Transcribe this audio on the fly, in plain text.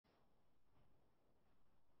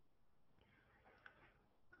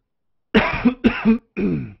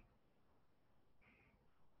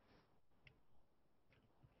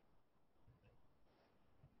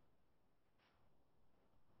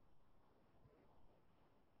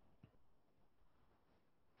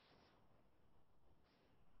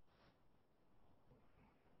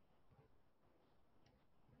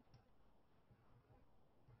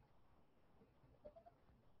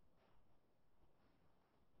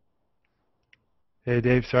Hey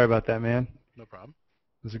Dave, sorry about that, man. No problem.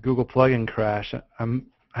 It was a Google plugin crash. I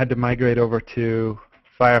had to migrate over to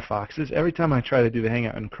Firefox. Every time I try to do the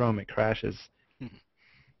Hangout in Chrome, it crashes.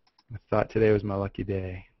 I thought today was my lucky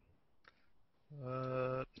day.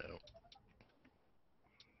 No.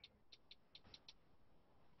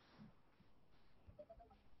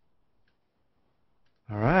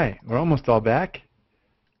 All right, we're almost all back.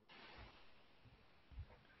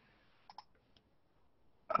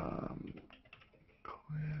 Um,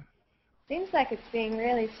 Seems like it's being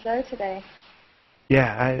really slow today.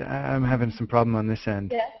 yeah, I'm having some problem on this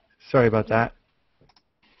end. Yeah. Sorry about that.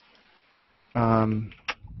 Um,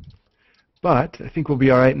 but I think we'll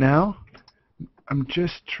be all right now. I'm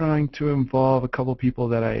just trying to involve a couple people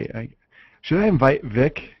that should I invite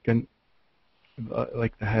Vic,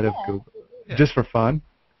 like the head of Yeah. Google, Yeah. just for fun?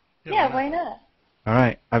 Yeah, why not? All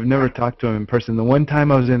right. I've never talked to him in person. The one time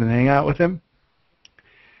I was in a hangout with him,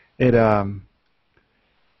 it oh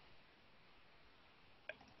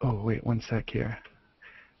wait, one sec here.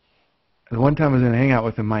 The one time I was in a hangout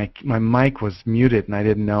with him, my mic was muted and I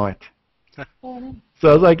didn't know it.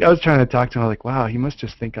 So I was trying to talk to him. I was like, wow, he must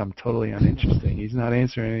just think I'm totally uninteresting. He's not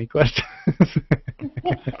answering any questions.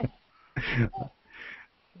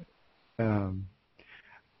 um,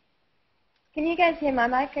 Can you guys hear my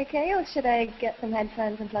mic okay, or should I get some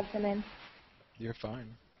headphones and plug them in? You're fine.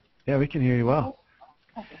 yeah, we can hear you well.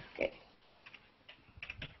 Okay, good.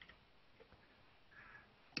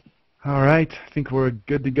 All right, I think we're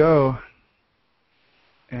good to go.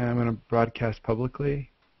 And I'm going to broadcast publicly.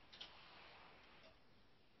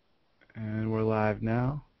 And we're live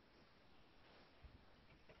now.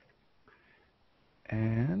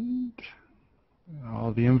 And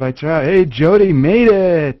all the invites are out. Hey, Jody made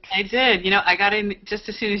it! I did. You know, I got in just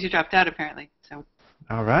as soon as you dropped out, apparently. So.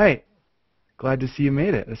 All right. Glad to see you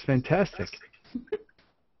made it. That's fantastic.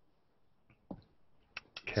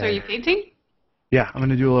 Okay. So are you painting? Yeah, I'm going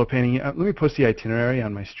to do a little painting. Let me post the itinerary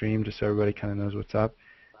on my stream just so everybody kind of knows what's up.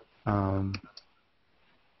 Let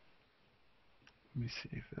me see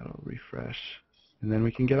if that'll refresh. And then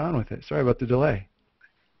we can get on with it. Sorry about the delay.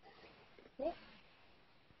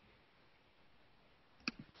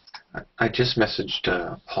 I just messaged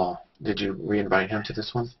Paul. Did you re-invite him to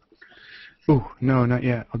this one? Ooh, no, not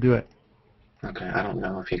yet. I'll do it. Okay, I don't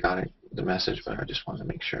know if he got it, the message, but I just wanted to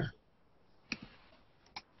make sure.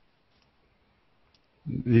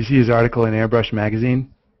 Did you see his article in Airbrush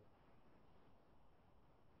Magazine?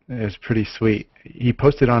 It was pretty sweet. He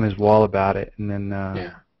posted on his wall about it, and then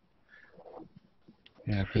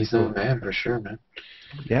yeah, he's cool. the man for sure, man.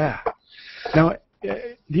 Yeah. Now, do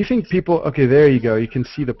you think people? Okay, there you go. You can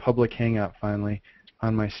see the public hangout finally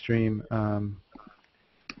on my stream.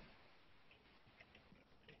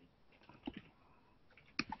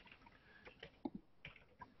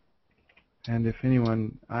 And if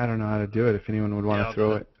anyone, I don't know how to do it. If anyone would want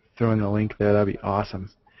to throw in the link there, that'd be awesome.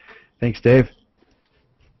 Thanks, Dave.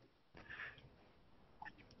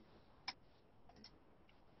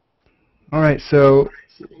 All right, so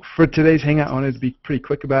for today's hangout, I wanted to be pretty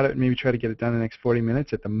quick about it and maybe try to get it done in the next 40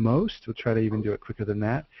 minutes at the most. We'll try to even do it quicker than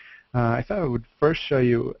that. I thought I would first show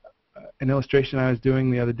you an illustration I was doing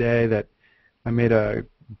the other day that I made a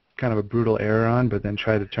kind of a brutal error on, but then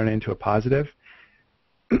tried to turn it into a positive.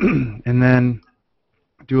 And then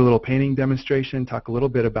do a little painting demonstration, talk a little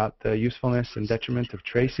bit about the usefulness and detriment of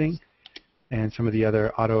tracing and some of the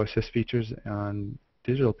other auto assist features on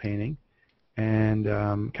digital painting, and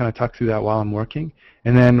kind of talk through that while I'm working.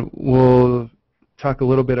 And then we'll talk a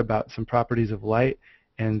little bit about some properties of light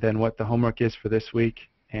and then what the homework is for this week.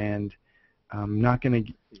 And I'm not going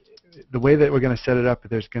to, the way that we're going to set it up,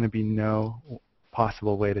 there's going to be no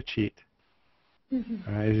possible way to cheat. All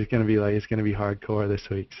right, it's going to be hardcore this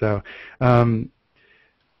week. So let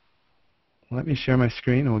me share my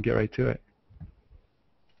screen and we'll get right to it.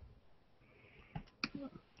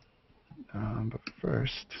 But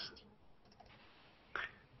first,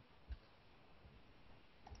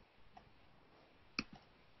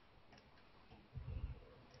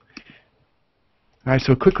 all right.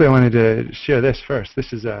 So quickly, I wanted to share this first.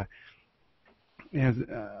 This is I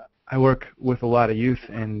work with a lot of youth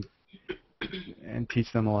and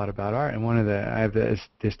teach them a lot about art. And I have this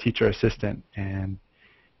teacher assistant, and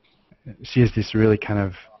she has this really kind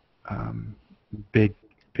of big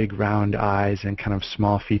round eyes and kind of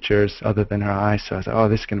small features other than her eyes. So I was like, oh,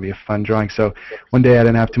 this is going to be a fun drawing. So one day I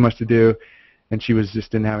didn't have too much to do, and she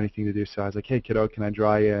didn't have anything to do. So I was like, hey, kiddo, can I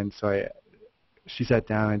draw you? And so she sat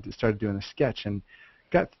down and started doing a sketch and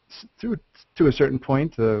got through to a certain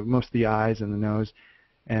point, most of the eyes and the nose,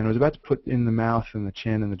 and was about to put in the mouth and the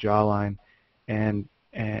chin and the jawline, and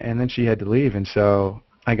then she had to leave, and so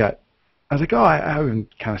I got I was like, oh, I've been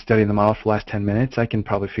kind of studying the model for the last 10 minutes. I can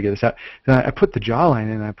probably figure this out. Then I put the jawline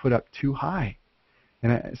in and I put up too high.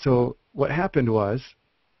 And so what happened was,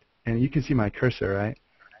 and you can see my cursor, right?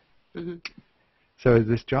 Hmm. So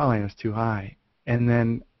this jawline was too high. And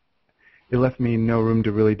then it left me no room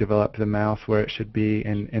to really develop the mouth where it should be.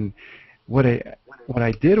 And what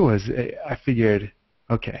I did was I figured,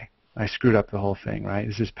 okay, I screwed up the whole thing, right?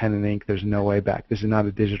 This is pen and ink. There's no way back. This is not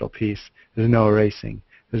a digital piece. There's no erasing.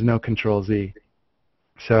 There's no Control Z.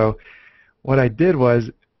 So what I did was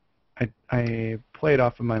I played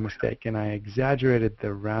off of my mistake, and I exaggerated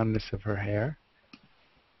the roundness of her hair.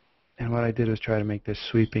 And what I did was try to make this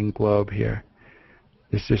sweeping globe here.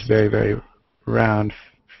 This just very, very round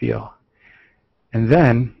feel. And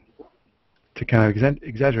then, to kind of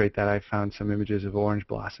exaggerate that, I found some images of orange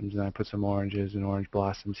blossoms, and I put some oranges and orange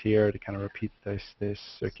blossoms here to kind of repeat this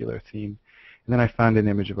circular theme. And then I found an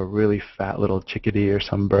image of a really fat little chickadee or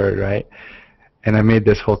some bird, right? And I made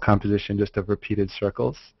this whole composition just of repeated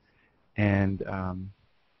circles. And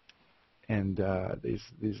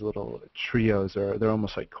these little trios, they're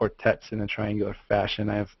almost like quartets in a triangular fashion.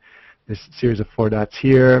 I have this series of 4 dots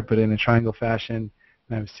here, but in a triangle fashion. And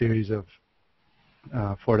I have a series of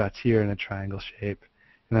 4 dots here in a triangle shape.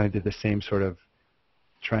 And then I did the same sort of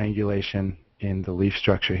triangulation in the leaf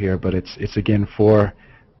structure here, but it's again 4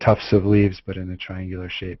 tufts of leaves, but in a triangular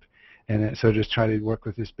shape. And so just try to work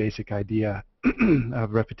with this basic idea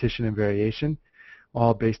of repetition and variation,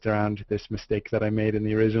 all based around this mistake that I made in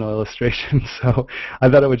the original illustration. So I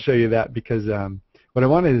thought I would show you that because what I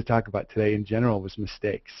wanted to talk about today in general was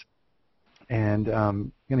mistakes. And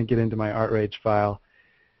I'm going to get into my Art Rage file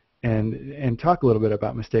and talk a little bit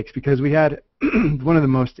about mistakes, because we had one of the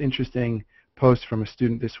most interesting posts from a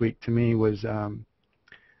student this week to me was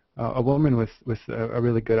a woman with a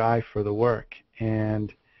really good eye for the work.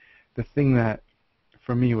 And the thing that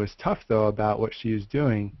for me was tough, though, about what she was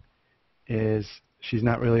doing is she's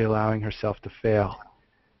not really allowing herself to fail.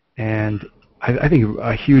 And I think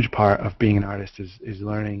a huge part of being an artist is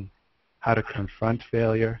learning how to confront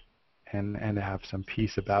failure and to have some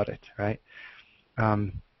peace about it, right?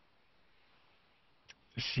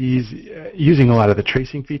 She's using a lot of the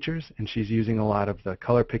tracing features, and she's using a lot of the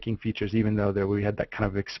color picking features, even though we had that kind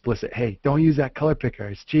of explicit, hey, don't use that color picker,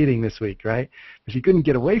 it's cheating this week, right? But she couldn't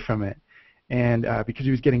get away from it, and because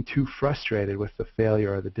she was getting too frustrated with the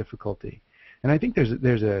failure or the difficulty. And I think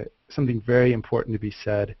there's something very important to be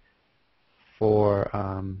said for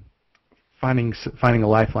finding a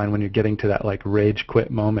lifeline when you're getting to that like rage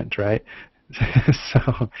quit moment, right?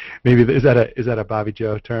 So maybe is that a Bobby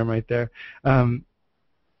Joe term right there?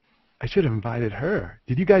 I should have invited her.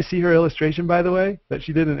 Did you guys see her illustration, by the way, that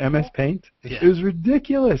she did in MS Paint? Yeah. It was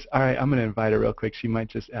ridiculous. All right, I'm going to invite her real quick. She might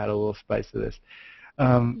just add a little spice to this.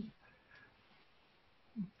 All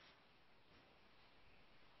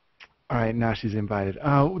right, now she's invited.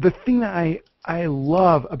 The thing that I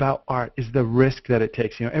love about art is the risk that it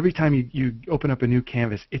takes. You know, every time you open up a new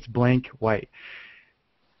canvas, it's blank white.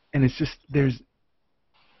 And it's just,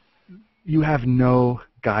 you have no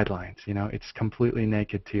guidelines, you know, it's completely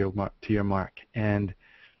naked to your mark. And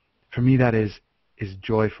for me, that is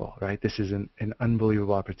joyful, right? This is an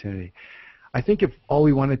unbelievable opportunity. I think if all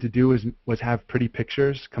we wanted to do was have pretty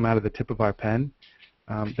pictures come out of the tip of our pen,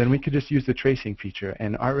 then we could just use the tracing feature.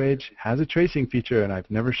 And Art Rage has a tracing feature, and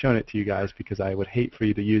I've never shown it to you guys because I would hate for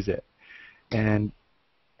you to use it. And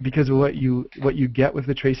because what you get with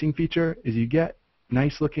the tracing feature is you get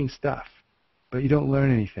nice looking stuff, but you don't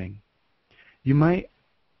learn anything. You might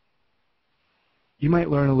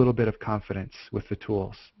learn a little bit of confidence with the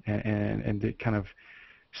tools, and to kind of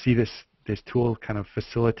see this tool kind of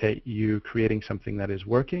facilitate you creating something that is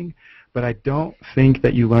working. But I don't think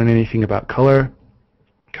that you learn anything about color,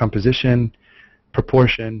 composition,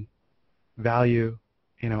 proportion, value,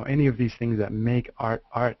 you know, any of these things that make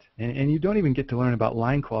art. And you don't even get to learn about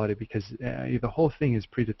line quality because the whole thing is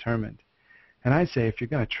predetermined. And I'd say if you're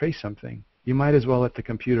going to trace something, you might as well let the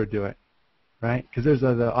computer do it, right? Because there's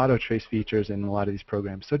the auto trace features in a lot of these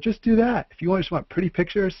programs. So just do that. If you just want pretty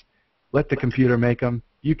pictures, let the computer make them.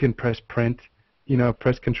 You can press print, you know,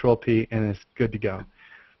 press Control P, and it's good to go.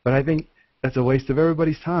 But I think that's a waste of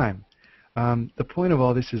everybody's time. The point of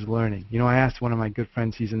all this is learning. You know, I asked one of my good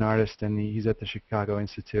friends, he's an artist, and he's at the Chicago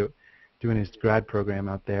Institute doing his grad program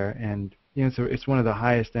out there. And, you know, so it's one of the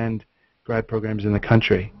highest end grad programs in the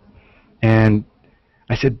country. And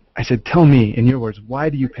I said, tell me, in your words, why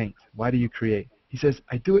do you paint? Why do you create? He says,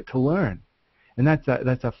 I do it to learn. And that's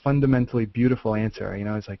a fundamentally beautiful answer. You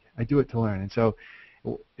know, it's like, I do it to learn. And so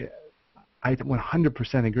I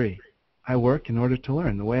 100% agree. I work in order to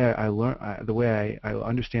learn. The way I learn, the way I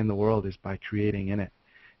understand the world is by creating in it.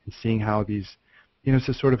 and seeing how these, it's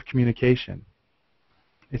a sort of communication.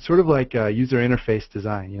 It's sort of like user interface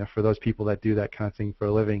design, for those people that do that kind of thing for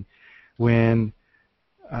a living. When,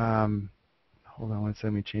 hold on one second,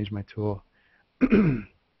 let me change my tool. When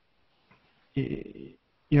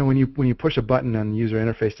you push a button on user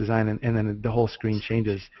interface design and then the whole screen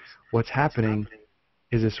changes, what's happening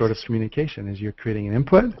is a sort of communication. Is you're creating an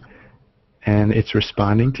input, and it's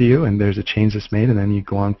responding to you, and there's a change that's made, and then you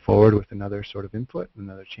go on forward with another sort of input,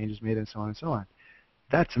 another change is made, and so on and so on.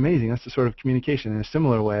 That's amazing. That's the sort of communication. In a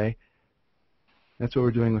similar way, that's what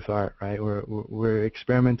we're doing with art, right? We're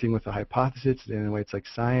experimenting with a hypothesis. In a way, it's like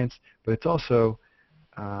science, but it's also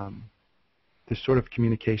this sort of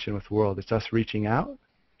communication with the world. It's us reaching out,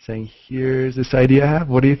 saying, here's this idea I have.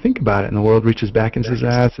 What do you think about it? And the world reaches back and says,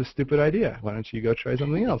 it's a stupid idea. Why don't you go try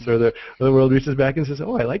something else? Or the world reaches back and says,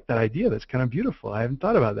 oh, I like that idea. That's kind of beautiful. I haven't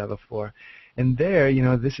thought about that before. And there,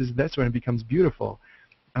 that's when it becomes beautiful.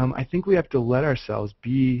 I think we have to let ourselves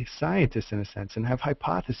be scientists in a sense and have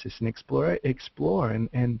hypotheses and explore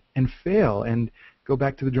and fail and go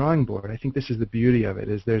back to the drawing board. I think this is the beauty of it.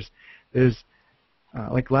 Is there's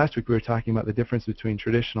like last week we were talking about the difference between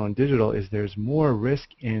traditional and digital. Is there's more risk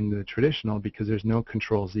in the traditional because there's no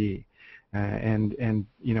control Z, and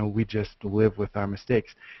we just live with our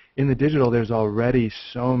mistakes. In the digital, there's already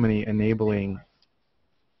so many enabling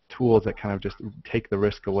tools that kind of just take the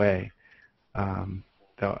risk away.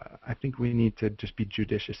 So I think we need to just be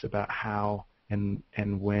judicious about how and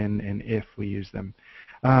when and if we use them.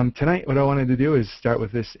 Tonight, what I wanted to do is start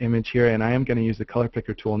with this image here, and I am going to use the color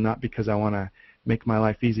picker tool not because I want to make my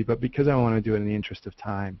life easy, but because I want to do it in the interest of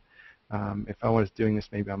time. If I was doing this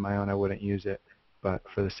maybe on my own, I wouldn't use it, but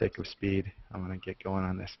for the sake of speed, I'm going to get going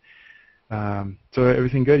on this. So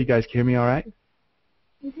everything good? You guys can hear me all right?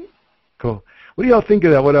 Mm-hmm. Cool. What do y'all think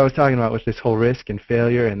of that, what I was talking about with this whole risk and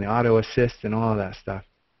failure and the auto assist and all of that stuff?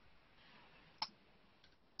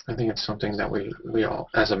 I think it's something that we all,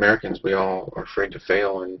 as Americans, we all are afraid to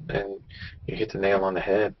fail, and you hit the nail on the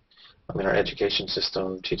head. I mean, our education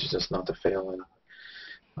system teaches us not to fail, and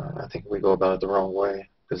I think we go about it the wrong way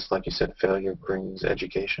because, like you said, failure brings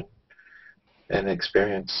education and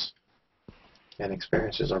experience, and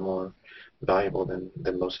experiences are more valuable than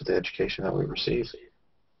most of the education that we receive.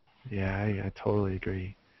 Yeah, I totally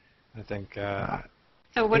agree. I think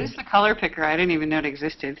So what is the color picker? I didn't even know it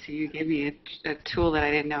existed, so you gave me a tool that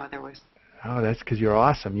I didn't know there was. Oh, that's because you're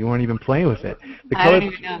awesome. You weren't even playing with it. I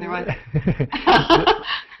didn't even know there was.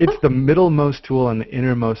 It's the middlemost tool on the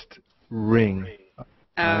innermost ring.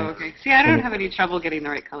 Oh, okay. See, I don't have any trouble getting the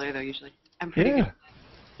right color, though, usually. I'm pretty good.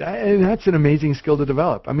 And that's an amazing skill to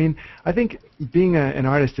develop. I mean, I think being an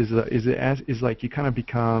artist is like you kind of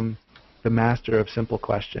become the master of simple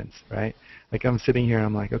questions, right? Like I'm sitting here and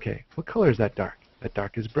I'm like, okay, what color is that dark? That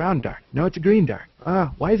dark is brown dark. No, it's a green dark.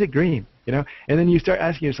 Why is it green? And then you start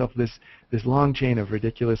asking yourself this long chain of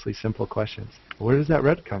ridiculously simple questions. Where does that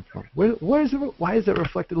red come from? Why is that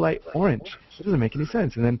reflected light orange? It doesn't make any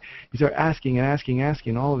sense. And then you start asking and asking,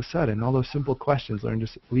 and all of a sudden, all those simple questions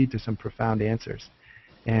lead to some profound answers.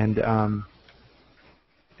 And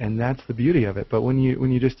that's the beauty of it. But when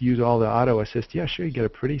you just use all the auto assist, yeah, sure, you get a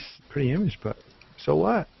pretty image, but so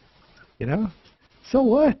what? So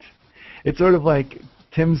what? It's sort of like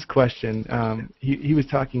Tim's question. He was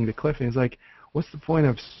talking to Cliff, and he's like, what's the point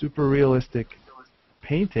of super realistic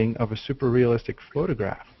painting of a super realistic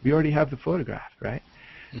photograph? We already have the photograph, right?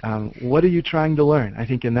 What are you trying to learn? I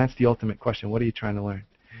think, and that's the ultimate question. What are you trying to learn?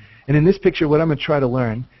 And in this picture, what I'm going to try to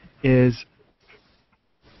learn is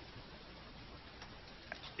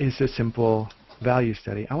a simple value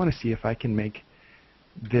study. I want to see if I can make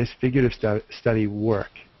this figurative study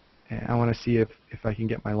work. And I want to see if I can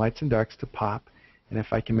get my lights and darks to pop, and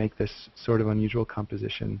if I can make this sort of unusual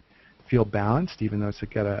composition feel balanced, even though it's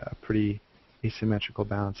got a pretty asymmetrical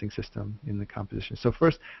balancing system in the composition. So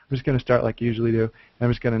first, I'm just going to start like I usually do. I'm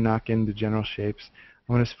just going to knock in the general shapes.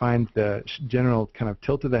 I'm going to find the general kind of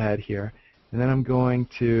tilt of the head here, and then I'm going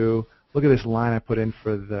to look at this line I put in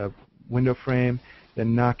for the window frame,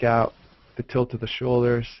 then knock out the tilt of the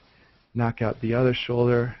shoulders, knock out the other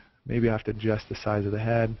shoulder. Maybe I have to adjust the size of the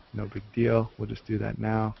head. No big deal. We'll just do that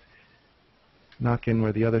now. Knock in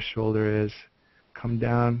where the other shoulder is. Come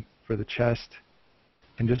down for the chest.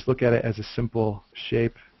 And just look at it as a simple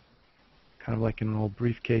shape, kind of like an old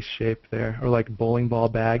briefcase shape there, or like a bowling ball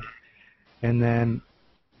bag. And then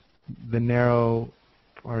the narrow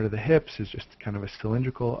part of the hips is just kind of a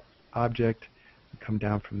cylindrical object. Come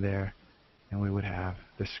down from there, and we would have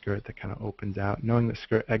the skirt that kind of opens out. Knowing the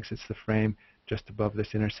skirt exits the frame just above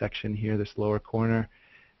this intersection here, this lower corner,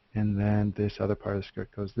 and then this other part of the skirt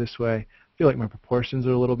goes this way. I feel like my proportions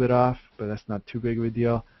are a little bit off, but that's not too big of a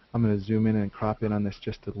deal. I'm going to zoom in and crop in on this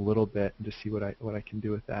just a little bit and just see what I can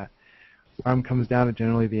do with that. Arm comes down at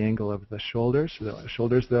generally the angle of the shoulders. So the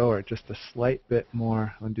shoulders, though, are just a slight bit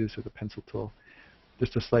more. I'm going to do this with a pencil tool.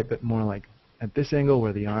 Just a slight bit more like at this angle,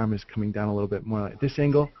 where the arm is coming down a little bit more like this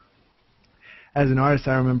angle. As an artist,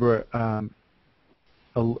 I remember as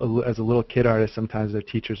a little kid artist, sometimes their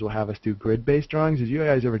teachers will have us do grid-based drawings. Did you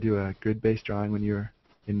guys ever do a grid-based drawing when you were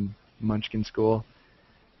in Munchkin school?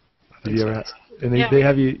 Did you ever? And they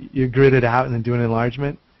have you grid it out and then do an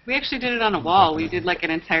enlargement? We actually did it on a wall. We did like an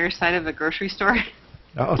entire side of a grocery store.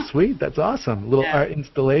 Oh, sweet. That's awesome. A little art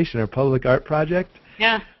installation or public art project.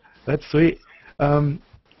 Yeah. That's sweet. Well,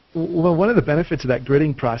 one of the benefits of that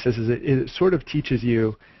gridding process is it sort of teaches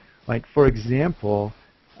you, like, for example,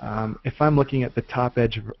 if I'm looking at the top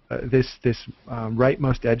edge of this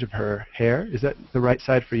rightmost edge of her hair, is that the right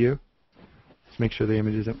side for you? Just make sure the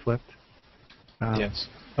image isn't flipped. Yes.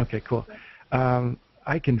 Okay, cool.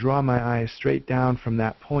 I can draw my eyes straight down from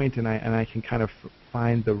that point, and I can kind of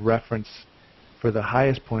find the reference for the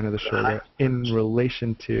highest point of the shoulder in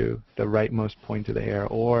relation to the rightmost point of the hair.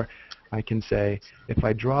 Or I can say, if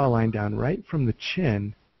I draw a line down right from the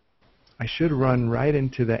chin, I should run right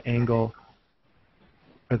into the angle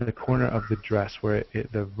or the corner of the dress where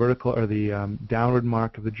the vertical or the downward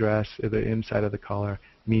mark of the dress, or the inside of the collar,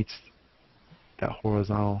 meets that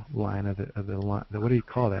horizontal line of the line. What do you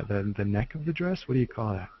call that? The neck of the dress? What do you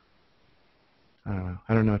call that? I don't know.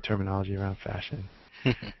 I don't know terminology around fashion.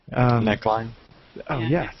 Neckline. Oh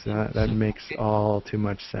Yeah. yes, that makes all too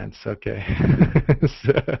much sense. Okay.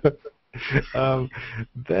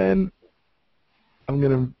 Then I'm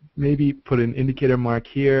gonna maybe put an indicator mark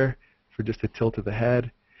here for just a tilt of the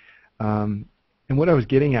head. And what I was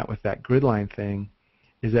getting at with that grid line thing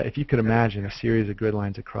is that if you could imagine a series of grid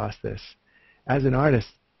lines across this, as an artist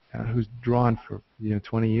who's drawn for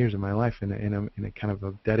 20 years of my life in a kind of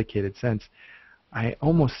a dedicated sense, I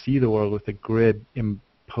almost see the world with a grid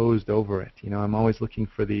imposed over it. I'm always looking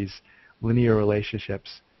for these linear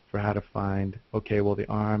relationships for how to find, okay, well, the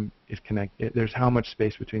arm is connected. There's how much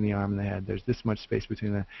space between the arm and the head. There's this much space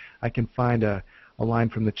between the. I can find a line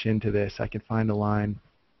from the chin to this. I can find a line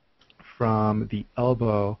from the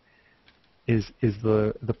elbow is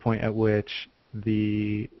the point at which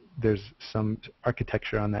there's some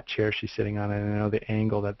architecture on that chair she's sitting on, and I know the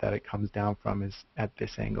angle that it comes down from is at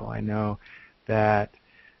this angle. I know that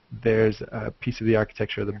there's a piece of the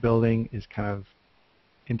architecture of the building is kind of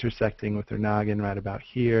intersecting with her noggin right about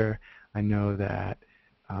here. I know that,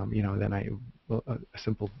 then a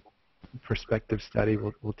simple perspective study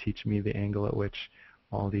will teach me the angle at which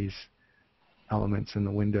all these elements in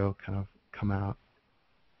the window kind of come out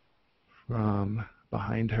from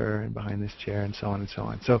behind her and behind this chair and so on and so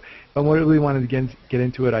on. So if I really wanted to get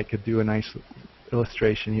into it, I could do a nice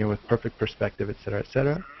illustration here with perfect perspective, et cetera, et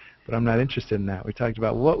cetera. But I'm not interested in that. We talked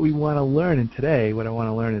about what we want to learn, and today what I want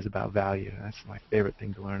to learn is about value. That's my favorite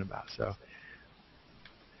thing to learn about. So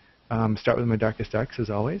start with my darkest darks as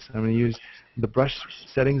always. I'm going to use the brush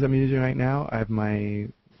settings I'm using right now. I have my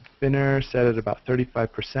thinner set at about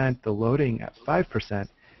 35%, the loading at 5%,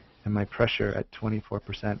 and my pressure at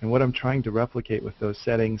 24%. And what I'm trying to replicate with those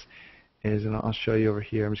settings is, and I'll show you over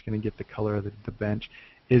here, I'm just going to get the color of the bench,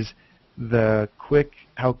 is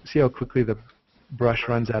see how quickly the brush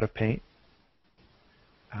runs out of paint?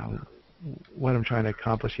 What I'm trying to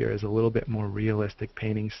accomplish here is a little bit more realistic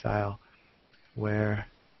painting style where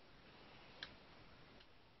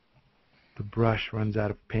the brush runs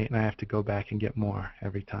out of paint and I have to go back and get more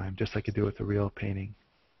every time, just like I do with a real painting.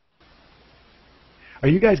 Are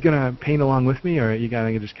you guys going to paint along with me, or are you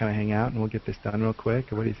going to just kind of hang out and we'll get this done real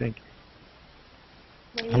quick, or what do you think?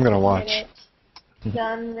 Maybe I'm going to we can watch. get it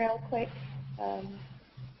done real quick. 'Cause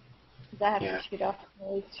I have Yeah. to shoot off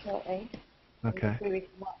really shortly. Okay. Maybe we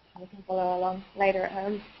can watch and we can follow along later at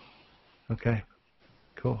home. Okay.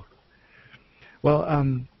 Cool. Well,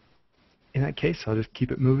 in that case, I'll just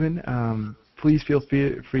keep it moving. Please feel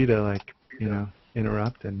free to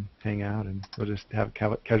interrupt and hang out, and we'll just have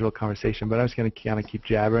a casual conversation. But I was going to kind of keep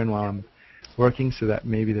jabbering while I'm working, so that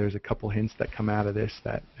maybe there's a couple hints that come out of this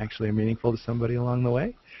that actually are meaningful to somebody along the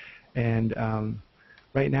way. And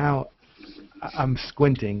right now, I'm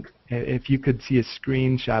squinting. If you could see a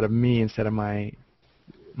screenshot of me instead of my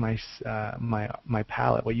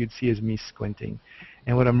palette, what you'd see is me squinting.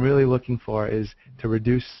 And what I'm really looking for is to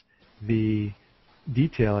reduce the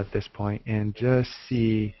detail at this point and just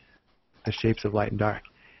see the shapes of light and dark.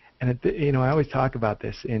 And I always talk about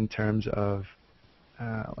this in terms of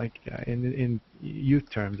in youth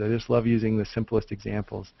terms. I just love using the simplest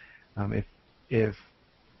examples. If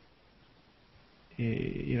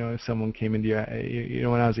you know, if someone came into your, you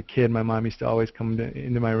know, when I was a kid, my mom used to always come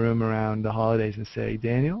into my room around the holidays and say,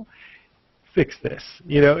 Daniel, fix this,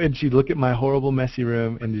 you know, and she'd look at my horrible, messy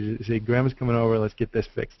room and say, Grandma's coming over, let's get this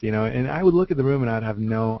fixed, you know, and I would look at the room and I'd have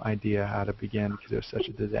no idea how to begin because it was such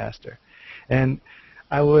a disaster. And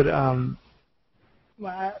I would,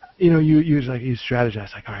 you know, you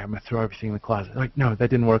strategize like, all right, I'm gonna throw everything in the closet. Like, no, that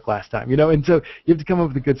didn't work last time, you know. And so you have to come up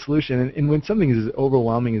with a good solution. And when something is as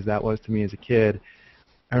overwhelming as that was to me as a kid,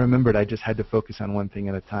 I remembered I just had to focus on one thing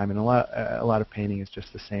at a time. And a lot of painting is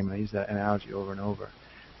just the same. And I use that analogy over and over.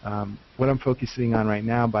 What I'm focusing on right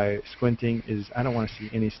now by squinting is I don't want to see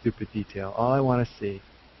any stupid detail. All I want to see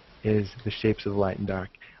is the shapes of light and dark.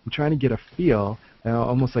 I'm trying to get a feel,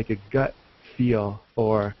 almost like a gut feel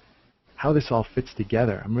for how this all fits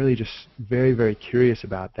together. I'm really just very, very curious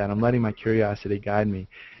about that. I'm letting my curiosity guide me.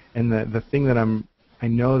 And the thing that I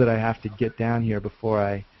know that I have to get down here before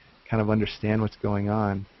I kind of understand what's going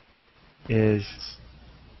on is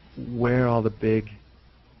where all the big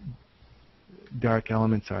dark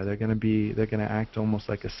elements are. They're going to act almost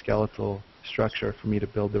like a skeletal structure for me to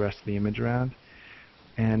build the rest of the image around.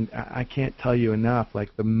 And I can't tell you enough,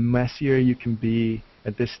 like the messier you can be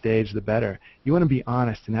at this stage, the better. You want to be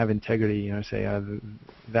honest and have integrity, you know, say,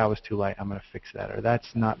 that was too light, I'm going to fix that, or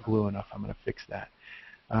that's not blue enough, I'm going to fix that.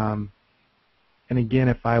 And again,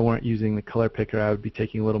 if I weren't using the color picker, I would be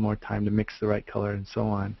taking a little more time to mix the right color and so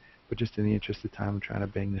on. But just in the interest of time, I'm trying to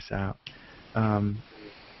bang this out. I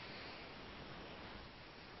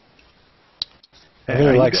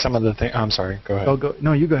really like some of the things. I'm sorry, go ahead. Oh, go.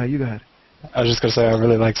 No, you go ahead. You go ahead. I was just going to say I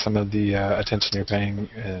really like some of the attention you're paying.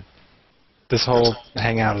 This whole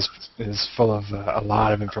Hangout is full of a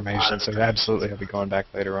lot of information, so absolutely I'll be going back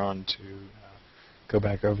later on to go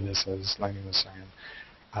back over this, as Laney was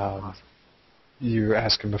saying. You were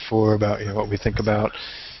asking before about, you know, what we think about,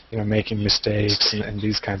 you know, making mistakes and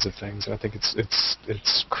these kinds of things. And I think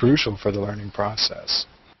it's crucial for the learning process.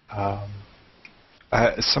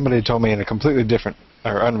 Somebody told me in a completely different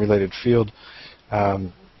or unrelated field, a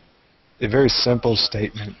very simple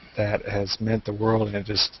statement that has meant the world, and it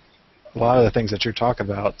just, a lot of the things that you're talking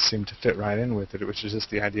about seem to fit right in with it, which is just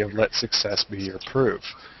the idea of let success be your proof.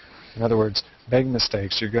 In other words, make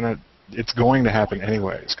mistakes. It's going to happen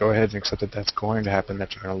anyways. Go ahead and accept that that's going to happen,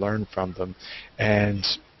 that you're going to learn from them. And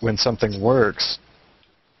when something works,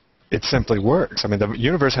 it simply works. I mean, the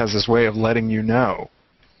universe has this way of letting you know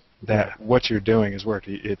that what you're doing is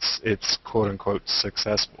working. It's quote unquote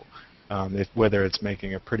successful. Whether it's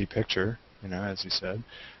making a pretty picture, you know, as you said,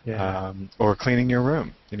 or cleaning your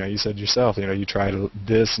room. You know, you said yourself, you know, you tried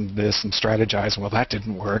this and strategize, and well, that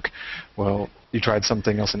didn't work. Well, you tried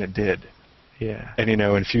something else and it did. Yeah. And, you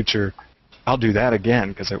know, in future, I'll do that again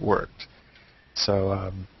because it worked.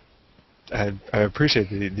 So I appreciate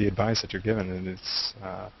the advice that you're giving, and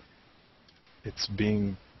it's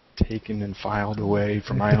being taken and filed away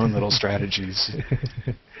from my own little strategies.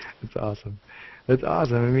 That's awesome. That's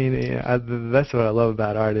awesome. I mean, that's what I love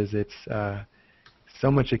about art is it's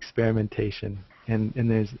so much experimentation, and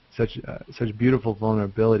there's such beautiful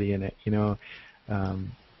vulnerability in it. You know,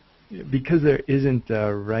 because there isn't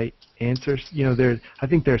a right answer. You know, I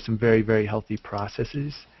think there are some very, very healthy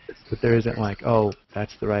processes, but there isn't like, oh,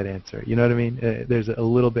 that's the right answer. You know what I mean? There's a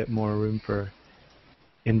little bit more room for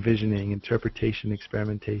envisioning, interpretation,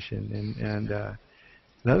 experimentation, and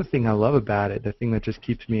another thing I love about it, the thing that just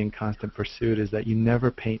keeps me in constant pursuit, is that you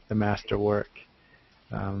never paint the master work.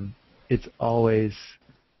 It's always,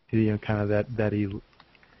 you know, kind of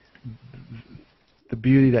the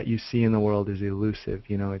beauty that you see in the world is elusive.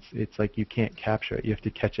 You know, it's like you can't capture it. You have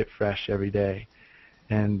to catch it fresh every day,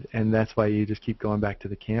 and that's why you just keep going back to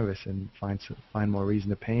the canvas and find more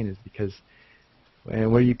reason to paint, is because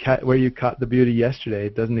where you caught the beauty yesterday,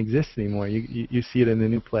 it doesn't exist anymore. You see it in a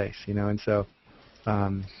new place. You know, and so.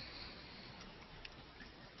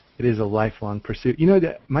 It is a lifelong pursuit. You know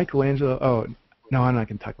that Michelangelo. Oh no, I'm not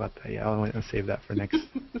going to talk about that. Yeah, I'll save that for next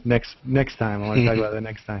time. I want to talk about that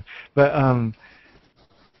next time. But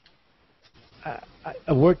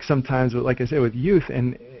I work sometimes with, like I said, with youth,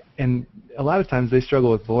 and a lot of times they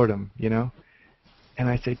struggle with boredom. You know, and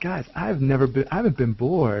I say, guys, I haven't been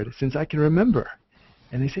bored since I can remember.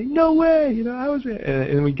 And they say, no way. You know, I was.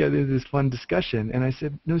 And we get into this fun discussion. And I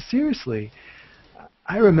said, no, seriously.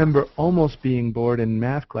 I remember almost being bored in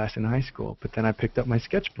math class in high school, but then I picked up my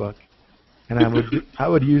sketchbook, and I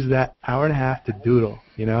would use that hour and a half to doodle,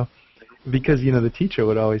 you know, because, you know, the teacher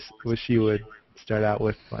she would start out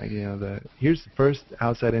with, like, you know, here's the first,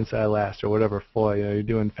 outside, inside, last, or whatever for, you know, you're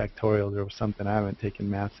doing factorials or something. I haven't taken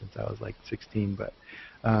math since I was like 16, but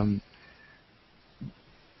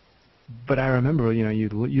but I remember, you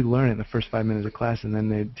learn it in the first 5 minutes of class, and then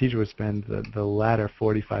the teacher would spend the latter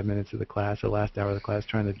 45 minutes of the class, the last hour of the class,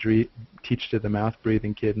 trying to teach to the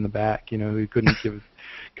mouth-breathing kid in the back, who couldn't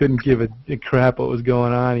give a crap what was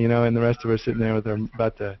going on, and the rest of us sitting there with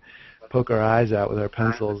about to poke our eyes out with our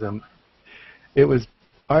pencils. And it was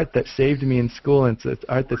art that saved me in school, and it's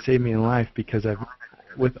art that saved me in life, because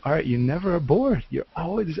with art, you never are bored.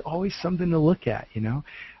 There's always something to look at,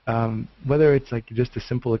 whether it's like just a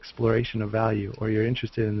simple exploration of value, or you're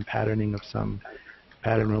interested in the patterning of some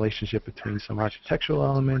pattern relationship between some architectural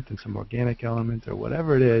element and some organic element, or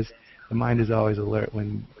whatever it is, the mind is always alert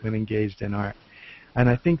when engaged in art. And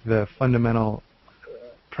I think the fundamental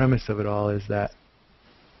premise of it all is that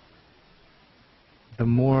the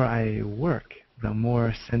more I work, the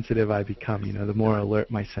more sensitive I become, the more alert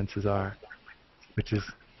my senses are, which is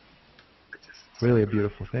really a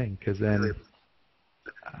beautiful thing, because then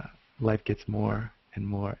life gets more and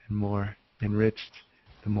more and more enriched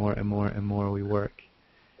the more and more and more we work.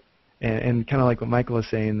 And kind of like what Michael was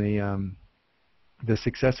saying, the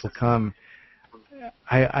success will come.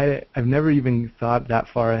 I've never even thought that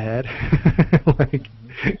far ahead. Like,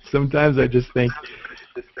 sometimes I just think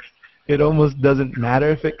it almost doesn't matter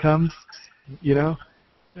if it comes,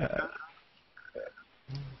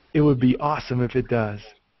 it would be awesome if it does,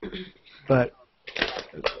 but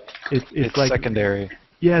it's like secondary.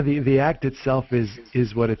 Yeah, the act itself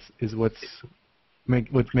is what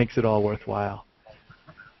makes it all worthwhile.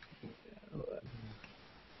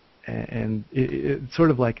 And it's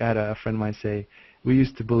sort of like, I had a friend of mine say, we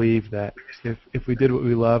used to believe that if we did what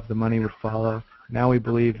we loved, the money would follow. Now we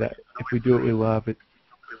believe that if we do what we love,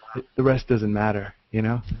 the rest doesn't matter,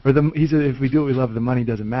 Or he said, if we do what we love, the money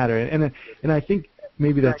doesn't matter. And I think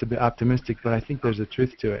maybe that's a bit optimistic, but I think there's a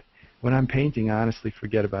truth to it. When I'm painting, I honestly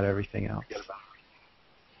forget about everything else.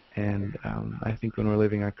 And I think when we're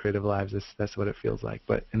living our creative lives, that's what it feels like.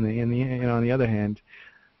 But on the other hand,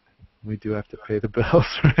 we do have to pay the bills,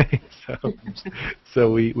 right?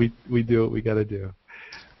 So we do what we got to do.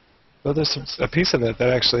 Well, there's a piece of it that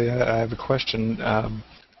actually I have a question,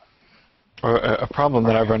 or a problem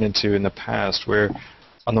that I've run into in the past, where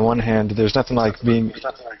on the one hand, there's nothing like being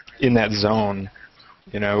in that zone,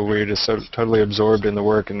 where you're just so totally absorbed in the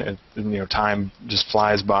work, and time just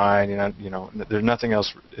flies by, and there's nothing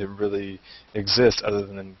else that really exists other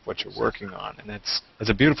than what you're working on, and it's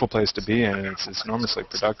a beautiful place to be in, and it's enormously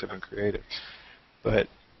productive and creative. But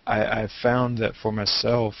I've found that for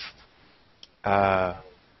myself,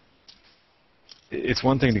 it's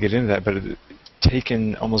one thing to get into that, but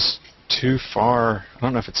taken almost too far. I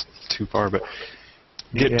don't know if it's too far, but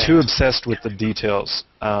get too obsessed with the details.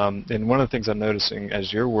 And one of the things I'm noticing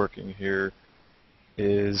as you're working here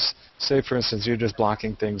is, say, for instance, you're just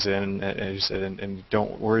blocking things in, as you said, and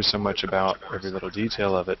don't worry so much about every little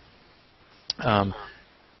detail of it.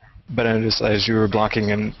 But as you were blocking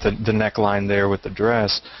in the neckline there with the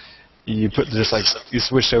dress, you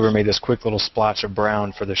switched over and made this quick little splotch of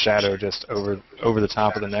brown for the shadow just over the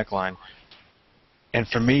top of the neckline. And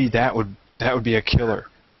for me, that would be a killer.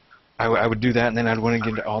 I would do that, and then I'd want to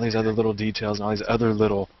get into all these other little details and all these other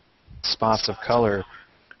little spots of color,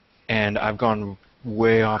 and I've gone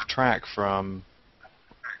way off track from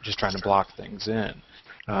just trying to block things in.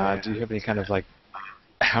 Do you have any kind of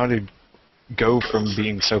how to go from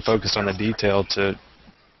being so focused on the detail to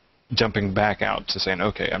jumping back out to saying,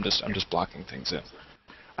 okay, I'm just blocking things in?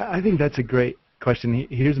 I think that's a great question.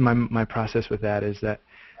 Here's my process with that, is that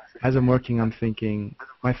as I'm working, I'm thinking,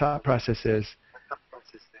 my thought process is,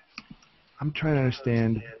 I'm trying to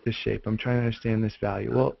understand this shape. I'm trying to understand this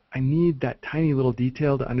value. Well, I need that tiny little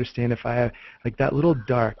detail to understand if I have, like, that little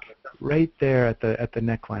dark right there at the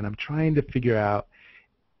neckline. I'm trying to figure out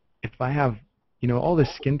if I have, all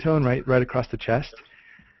this skin tone right across the chest.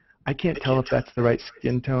 I can't tell if that's the right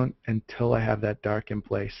skin tone until I have that dark in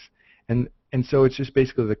place. And so it's just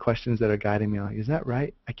basically the questions that are guiding me. Like, is that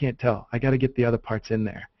right? I can't tell. I got to get the other parts in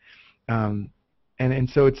there. And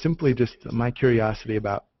so it's simply just my curiosity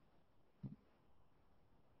about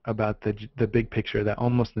the big picture that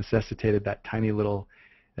almost necessitated that tiny little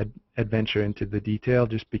adventure into the detail,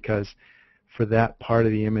 just because for that part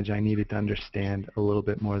of the image I needed to understand a little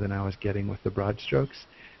bit more than I was getting with the broad strokes.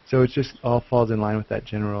 So it just all falls in line with that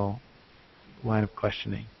general line of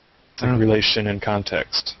questioning. It's like relation and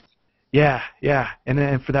context. Yeah. And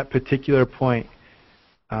then for that particular point,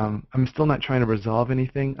 I'm still not trying to resolve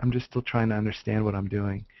anything. I'm just still trying to understand what I'm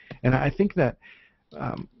doing. And I think that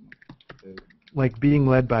like being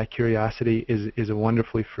led by curiosity is a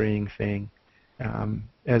wonderfully freeing thing,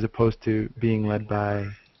 as opposed to being led by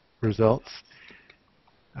results.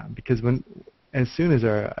 Because as soon as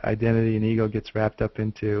our identity and ego gets wrapped up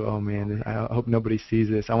into, oh man, I hope nobody sees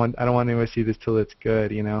this. I don't want anyone to see this till it's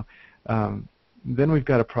good, you know. Then we've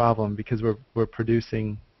got a problem because we're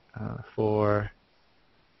producing for.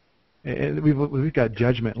 And we've got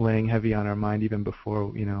judgment laying heavy on our mind even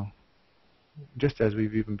before, you know, just as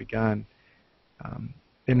we've even begun.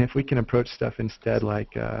 And if we can approach stuff instead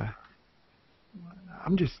like,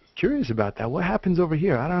 I'm just curious about that. What happens over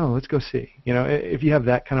here? I don't know. Let's go see. You know, if you have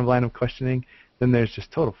that kind of line of questioning, then there's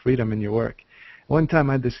just total freedom in your work. One time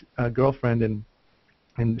I had this girlfriend,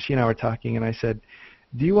 and she and I were talking, and I said,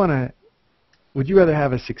 would you rather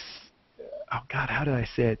have oh God, how did I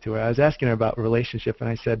say it to her? I was asking her about relationship, and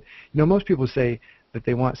I said, you know, most people say that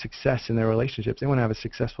they want success in their relationships. They want to have a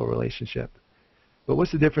successful relationship. But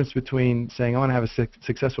what's the difference between saying I want to have a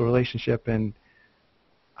successful relationship and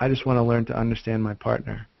I just want to learn to understand my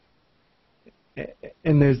partner?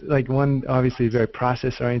 And there's like one obviously very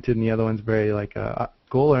process-oriented, and the other one's very like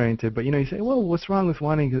goal-oriented. But you know, you say, well, what's wrong with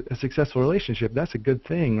wanting a successful relationship? That's a good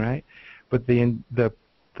thing, right? But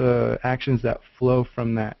the actions that flow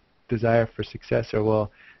from that desire for success are,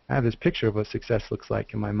 well, I have this picture of what success looks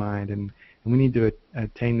like in my mind, and we need to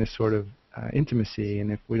attain this sort of intimacy, and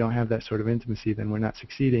if we don't have that sort of intimacy, then we're not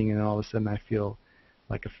succeeding, and all of a sudden I feel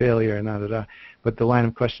like a failure, and da-da-da. But the line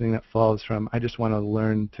of questioning that falls from, I just want to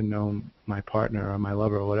learn to know my partner or my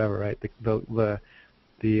lover or whatever, right?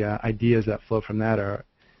 The ideas that flow from that are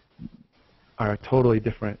a totally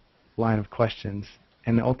different line of questions,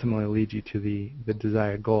 and ultimately lead you to the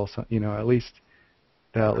desired goal. So, you know, at least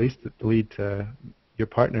lead to your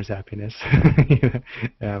partner's happiness.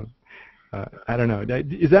 I don't know.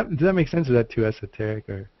 Does that make sense? Or is that too esoteric?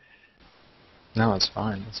 Or? No, it's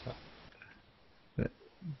fine. It's fine.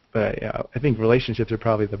 But yeah, I think relationships are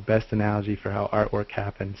probably the best analogy for how artwork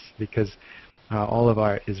happens, because all of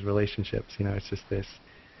art is relationships. You know, it's just this.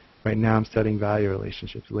 Right now I'm studying value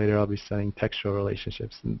relationships. Later I'll be studying textual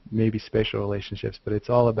relationships and maybe spatial relationships. But it's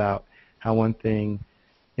all about how one thing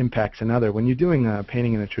impacts another. When you're doing a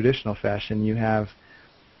painting in a traditional fashion, you have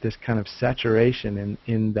this kind of saturation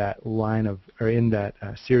in that line of, or in that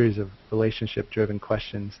series of relationship-driven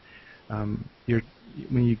questions.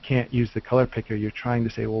 When you can't use the color picker, you're trying to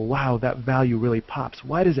say, well, wow, that value really pops.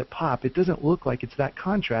 Why does it pop? It doesn't look like it's that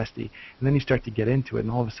contrasty. And then you start to get into it,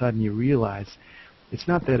 and all of a sudden you realize it's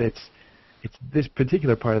not that it's this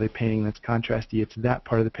particular part of the painting that's contrasty. It's that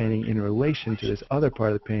part of the painting in relation to this other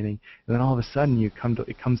part of the painting. And then all of a sudden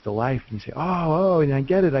it comes to life, and you say, oh, and I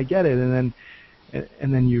get it. And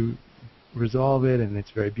then you resolve it, and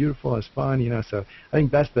it's very beautiful. It's fun, you know. So I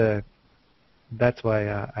think that's why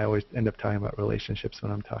I always end up talking about relationships when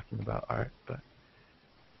I'm talking about art. But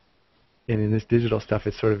and in this digital stuff,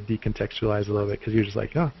 it's sort of decontextualized a little bit, because you're just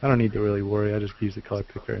like, oh, I don't need to really worry. I'll just use the color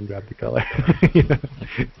picker and grab the color. You know?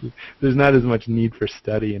 There's not as much need for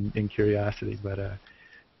study and curiosity, but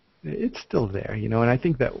it's still there, you know. And I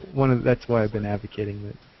think that that's why I've been advocating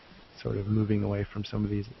that sort of moving away from some of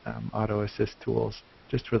these auto assist tools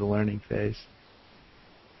just for the learning phase.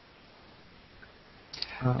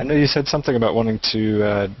 I know you said something about wanting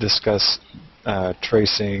to discuss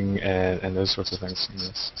tracing and those sorts of things in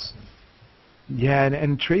this. Yeah,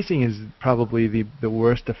 and tracing is probably the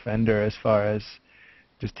worst offender as far as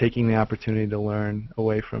just taking the opportunity to learn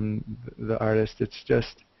away from the artist. It's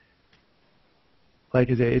just, like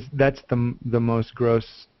I say, that's the most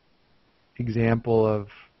gross example of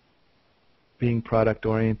being product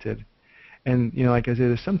oriented. And you know, like I say,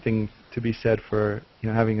 there's something to be said for, you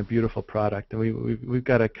know, having a beautiful product, and we've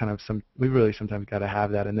got to we really sometimes got to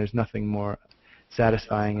have that. And there's nothing more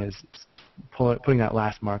satisfying as putting that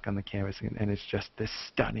last mark on the canvas, and it's just this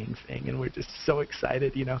stunning thing, and we're just so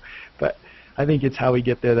excited, you know. But I think it's how we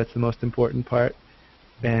get there that's the most important part.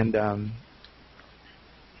 And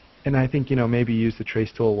I think, you know, maybe use the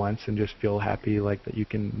trace tool once and just feel happy, like that you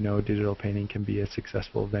can know digital painting can be a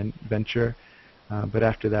successful venture. But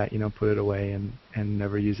after that, you know, put it away and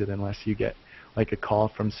never use it unless you get like a call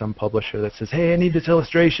from some publisher that says, hey, I need this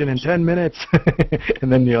illustration in 10 minutes.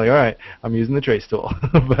 And then you're like, all right, I'm using the trace tool.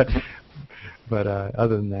 But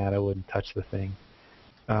other than that, I wouldn't touch the thing.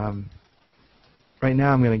 Right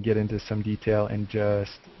now I'm going to get into some detail and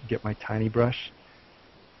just get my tiny brush.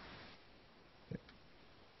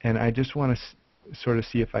 And I just want to sort of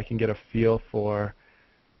see if I can get a feel for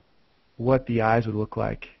what the eyes would look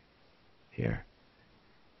like here.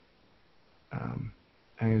 I'm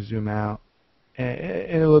going to zoom out.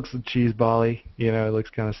 And it looks cheeseball-y, you know, it looks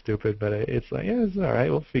kind of stupid, but it's like, yeah, it's all right,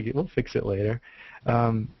 we'll fix it later.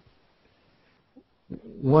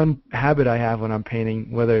 One habit I have when I'm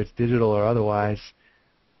painting, whether it's digital or otherwise,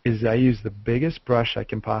 is I use the biggest brush I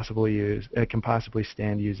can possibly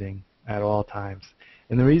stand using. at all times.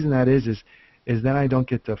 And the reason that is then I don't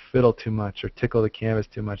get to fiddle too much or tickle the canvas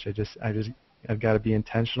too much. I've got to be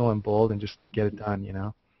intentional and bold and just get it done, you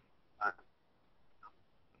know.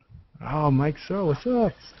 Oh, Mike, so what's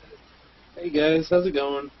up? Hey guys, how's it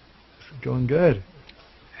going? It's going good.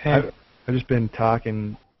 Hey. I've just been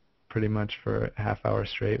talking pretty much for a half hour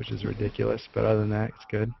straight, which is ridiculous. But other than that, it's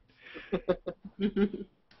good.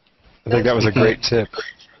 I think that was a great tip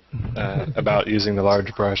about using the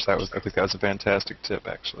large brush. I think that was a fantastic tip,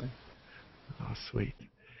 actually. Oh, sweet.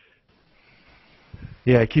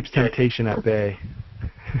 Yeah, it keeps temptation at bay.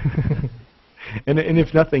 and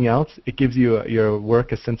if nothing else, it gives you your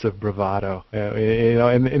work a sense of bravado. You know,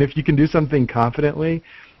 and if you can do something confidently,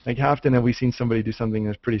 like how often have we seen somebody do something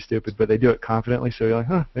that's pretty stupid, but they do it confidently, so you're like,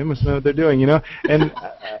 huh, they must know what they're doing, you know? And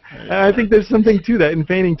I think there's something to that in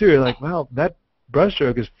painting, too. You're like, well, that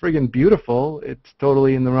brushstroke is friggin' beautiful. It's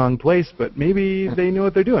totally in the wrong place, but maybe they know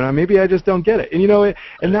what they're doing, or maybe I just don't get it. And, you know,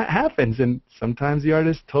 and that happens, and sometimes the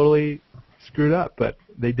artist totally screwed up, but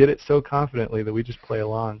they did it so confidently that we just play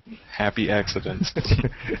along. Happy accidents.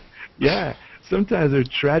 Yeah. Sometimes there's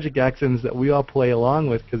tragic accidents that we all play along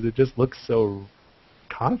with because it just looks so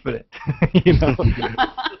confident, you know.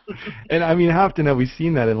 And I mean, how often have we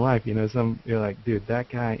seen that in life? You know, you're like, dude, that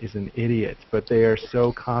guy is an idiot, but they are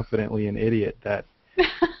so confidently an idiot that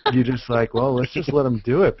you're just like, well, let's just let them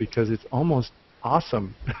do it because it's almost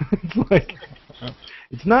awesome. It's like,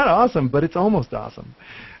 it's not awesome, but it's almost awesome.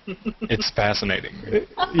 It's fascinating.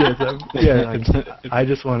 I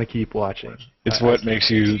just want to keep watching. It's what makes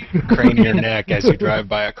you crane your neck as you drive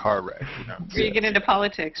by a car wreck. You know? Where you get into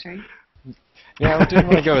politics, right? Yeah, I didn't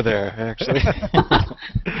want to go there, actually.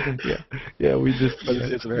 Yeah, we just. But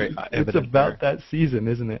it's very. It's about that season,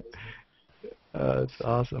 isn't it? It's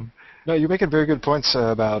awesome. No, you're making very good points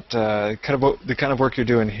about the kind of work you're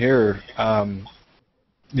doing here,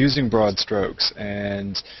 using broad strokes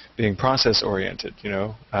and being process-oriented. You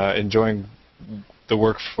know, enjoying the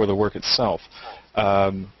work for the work itself.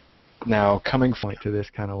 Now, coming from to this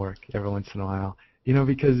kind of work every once in a while, you know,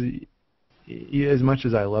 because as much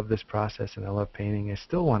as I love this process and I love painting, I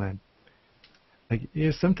still want to, like, you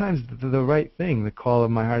know, sometimes the right thing, the call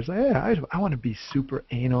of my heart is like, yeah, I want to be super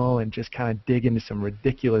anal and just kind of dig into some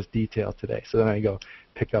ridiculous detail today. So then I go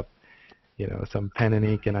pick up, you know, some pen and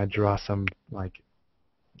ink and I draw some, like,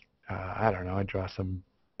 I don't know, I draw some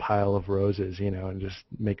pile of roses, you know, and just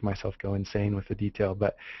make myself go insane with the detail.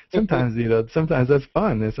 But sometimes, you know, sometimes that's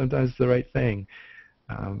fun and sometimes it's the right thing.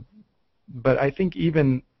 But I think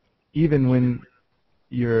even when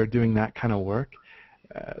you're doing that kind of work,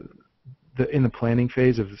 in the planning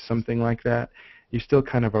phase of something like that, you still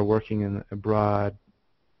kind of are working in a broad,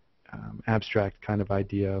 abstract kind of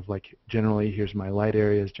idea of, like, generally here's my light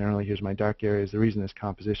areas, generally here's my dark areas. The reason this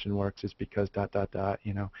composition works is because ...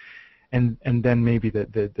 you know, and then maybe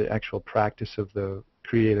the actual practice of the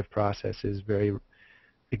creative process is very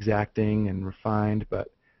exacting and refined, but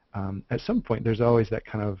at some point there's always that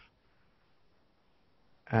kind of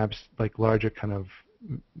like larger kind of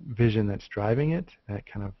vision that's driving it. That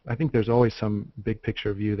kind of, I think there's always some big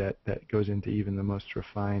picture view that goes into even the most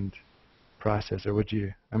refined process. Or would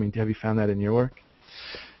you? I mean, have you found that in your work?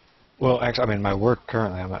 Well, actually, I mean, my work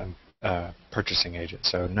currently, I'm a purchasing agent,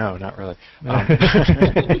 so no, not really.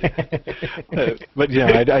 But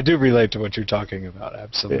yeah, I do relate to what you're talking about.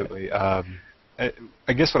 Absolutely. Yeah.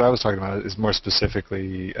 I guess what I was talking about is more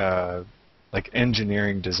specifically like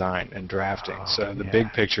engineering design and drafting. So the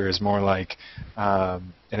big picture is more like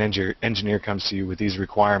an engineer comes to you with these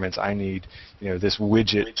requirements. I need, you know, this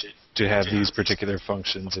widget to have these particular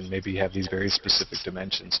functions and maybe have these very specific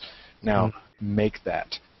dimensions. Now, make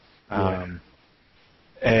that.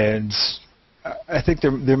 And I think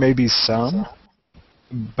there may be some,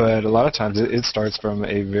 but a lot of times it starts from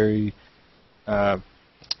a very,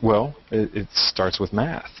 it starts with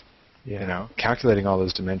math. You know, calculating all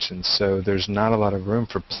those dimensions, so there's not a lot of room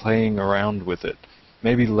for playing around with it.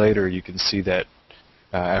 Maybe later you can see that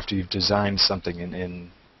after you've designed something in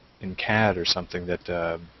CAD or something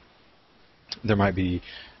that there might be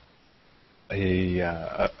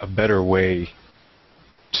a better way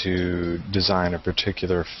to design a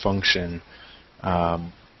particular function. But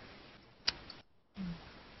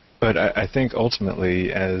I think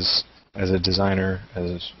ultimately, as a designer,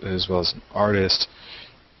 as well as an artist,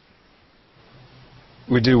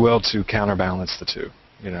 we do well to counterbalance the two.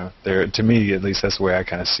 You know, to me, at least, that's the way I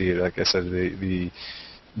kind of see it. Like I said, the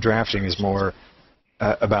drafting is more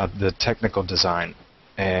about the technical design,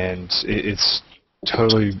 and it's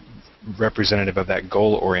totally representative of that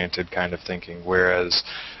goal-oriented kind of thinking. Whereas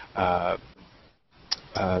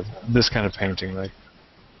this kind of painting, like,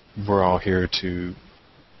 we're all here to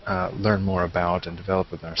learn more about and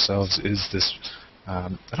develop within ourselves is this, I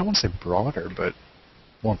don't want to say broader, but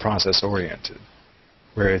more process-oriented,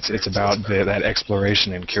 where it's about that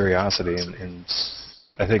exploration and curiosity, and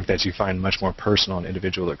I think that you find much more personal and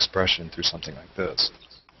individual expression through something like this.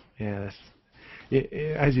 Yeah,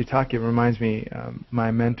 as you talk, it reminds me,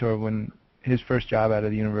 my mentor, when his first job out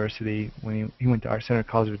of the university, when he went to Art Center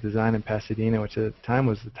College of Design in Pasadena, which at the time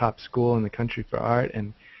was the top school in the country for art,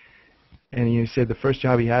 and he said the first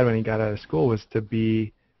job he had when he got out of school was to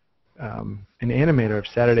be an animator of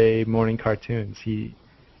Saturday morning cartoons. He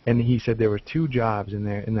said there were two jobs in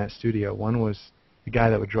that studio. One was the guy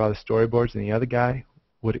that would draw the storyboards, and the other guy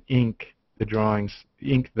would ink the drawings,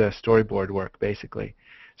 ink the storyboard work, basically.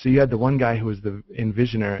 So you had the one guy who was the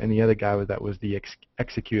envisioner, and the other guy that was the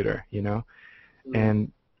executor, you know.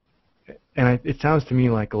 And it sounds to me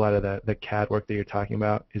like a lot of the CAD work that you're talking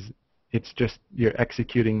about it's just you're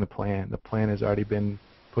executing the plan. The plan has already been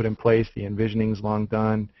put in place. The envisioning's long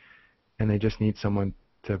done, and they just need someone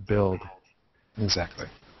to build. Exactly.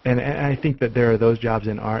 And I think that there are those jobs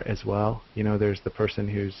in art as well. You know, there's the person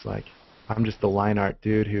who's like, I'm just the line art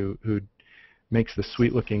dude who makes the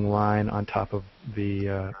sweet-looking line on top of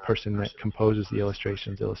the person that composes the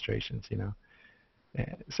illustrations, you know.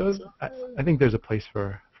 So I think there's a place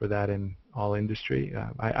for that in all industry.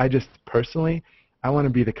 I just personally, I want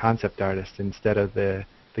to be the concept artist instead of the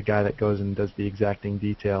guy that goes and does the exacting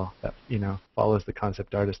detail that, you know, follows the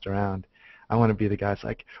concept artist around. I want to be the guy that's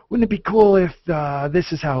like, wouldn't it be cool if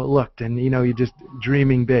this is how it looked? And, you know, you're just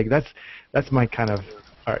dreaming big. That's my kind of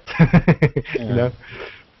art, you know.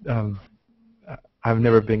 I've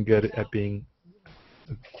never been good at being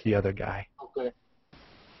the other guy. Okay.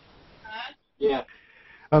 Yeah.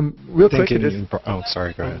 Real quick. Oh,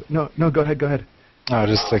 sorry. Go ahead. No. Go ahead. I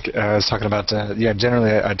was talking about,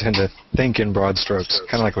 generally I tend to think in broad strokes,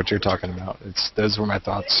 kind of like what you're talking about. Those were my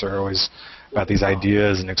thoughts are always about these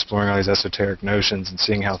ideas and exploring all these esoteric notions and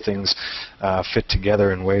seeing how things fit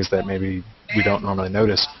together in ways that maybe we don't normally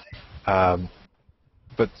notice.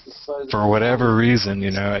 But for whatever reason,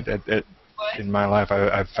 you know, in my life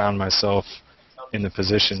I've found myself in the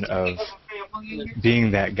position of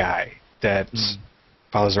being that guy that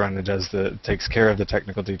follows around and takes care of the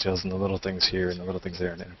technical details and the little things here and the little things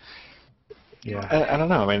there. And yeah. I don't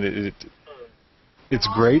know. I mean, it's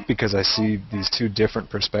great because I see these two different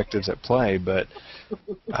perspectives at play. But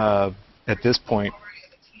at this point,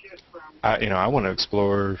 I want to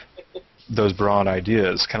explore those broad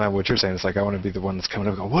ideas. Kind of what you're saying. It's like I want to be the one that's coming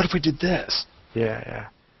up and going, what if we did this? Yeah.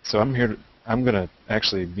 So I'm going to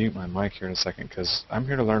actually mute my mic here in a second because I'm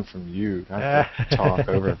here to learn from you, not to talk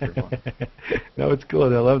over everyone. No, it's cool.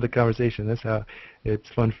 I love the conversation. That's how it's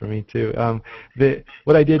fun for me, too.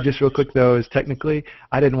 What I did, just real quick, though, is technically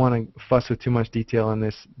I didn't want to fuss with too much detail on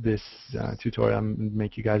this tutorial. I'm going to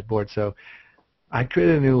make you guys bored. So I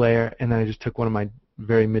created a new layer, and then I just took one of my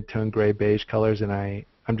very mid-tone gray beige colors, and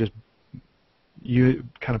I'm just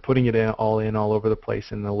kind of putting it all over the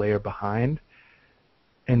place in the layer behind.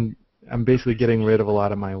 And I'm basically getting rid of a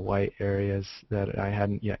lot of my white areas that I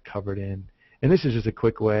hadn't yet covered in. And this is just a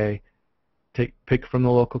quick way. Pick from the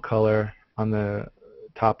local color on the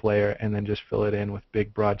top layer and then just fill it in with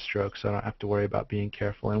big broad strokes so I don't have to worry about being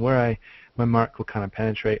careful. And where my mark will kind of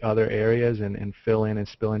penetrate other areas and fill in and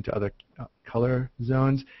spill into other color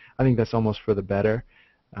zones, I think that's almost for the better.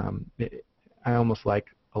 I almost like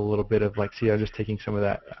a little bit of like, see, I'm just taking some of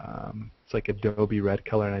that, it's like Adobe red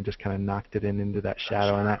color, and I just kind of knocked it into that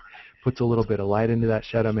shadow, and that puts a little bit of light into that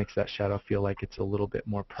shadow, makes that shadow feel like it's a little bit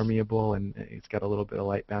more permeable, and it's got a little bit of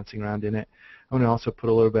light bouncing around in it. I'm going to also put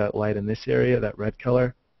a little bit of light in this area, that red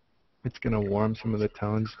color. It's going to warm some of the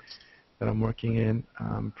tones that I'm working in.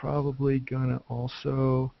 I'm probably going to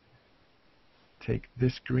also take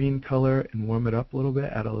this green color and warm it up a little bit,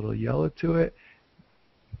 add a little yellow to it,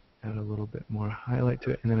 add a little bit more highlight to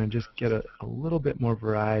it, and then I just get a little bit more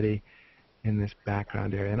variety in this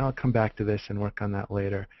background area. And I'll come back to this and work on that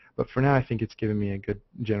later. But for now, I think it's giving me a good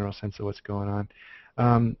general sense of what's going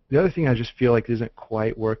on. The other thing I just feel like isn't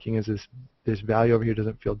quite working is this value over here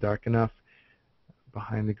doesn't feel dark enough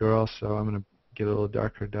behind the girl, so I'm going to get a little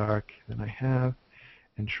darker than I have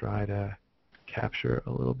and try to capture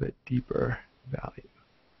a little bit deeper value.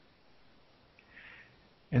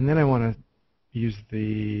 And then I want to use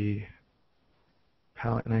the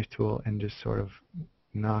palette knife tool and just sort of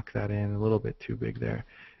knock that in a little bit too big there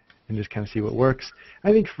and just kind of see what works.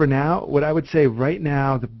 I think for now, what I would say right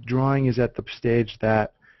now, the drawing is at the stage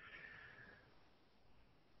that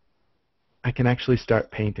I can actually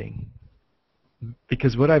start painting.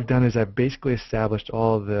 Because what I've done is I've basically established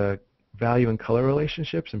all the value and color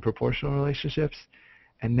relationships and proportional relationships,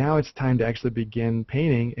 And now it's time to actually begin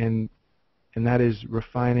painting, and that is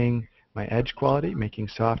refining my edge quality, making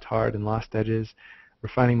soft, hard, and lost edges,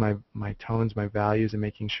 refining my tones, my values, and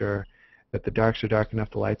making sure that the darks are dark enough,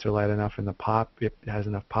 the lights are light enough, and the pop, it has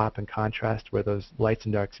enough pop and contrast where those lights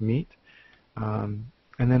and darks meet. And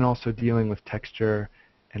then also dealing with texture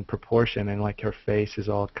and proportion, and like her face is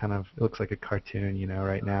all kind of, it looks like a cartoon, you know,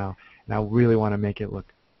 right now. And I really want to make it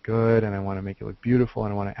look good, and I want to make it look beautiful,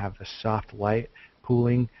 and I want to have the soft light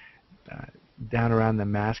pooling down around the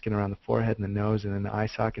mask and around the forehead and the nose and in the eye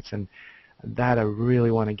sockets, and that I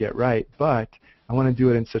really want to get right. But I want to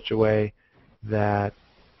do it in such a way that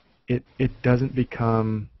it doesn't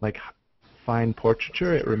become like fine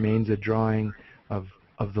portraiture. It remains a drawing of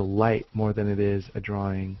the light more than it is a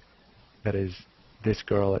drawing that is this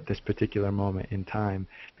girl at this particular moment in time.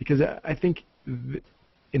 Because I think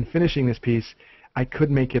in finishing this piece, I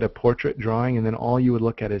could make it a portrait drawing, and then all you would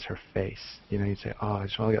look at is her face. You know, you'd say, oh, I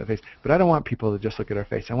just want to look at the face. But I don't want people to just look at her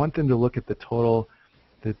face. I want them to look at the total,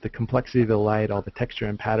 the complexity of the light, all the texture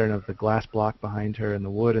and pattern of the glass block behind her, and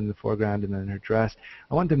the wood in the foreground, and then her dress.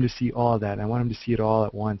 I want them to see all of that, and I want them to see it all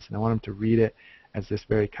at once, and I want them to read it as this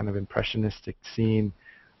very kind of impressionistic scene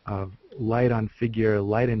of light on figure,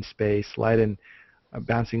 light in space, light in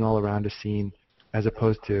bouncing all around a scene, as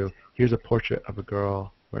opposed to here's a portrait of a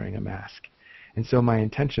girl wearing a mask. And so my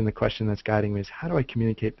intention, the question that's guiding me, is how do I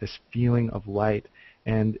communicate this feeling of light?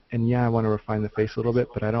 And yeah, I want to refine the face a little bit,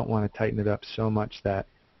 but I don't want to tighten it up so much that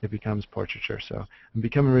it becomes portraiture. So I'm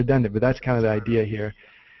becoming redundant, but that's kind of the idea here.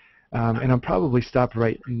 And I'll probably stop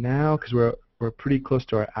right now because we're pretty close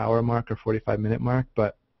to our hour mark or 45-minute mark.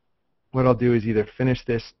 But what I'll do is either finish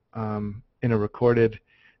this in a recorded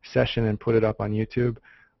session and put it up on YouTube,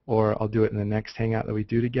 or I'll do it in the next Hangout that we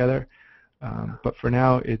do together. But for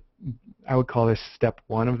now, I would call this step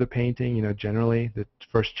one of the painting, you know, generally the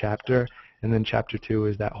first chapter, and then chapter 2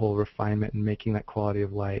 is that whole refinement and making that quality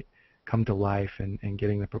of light come to life and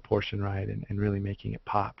getting the proportion right and really making it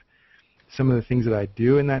pop. Some of the things that I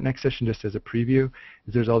do in that next session, just as a preview,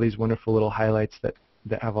 is there's all these wonderful little highlights that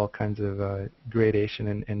have all kinds of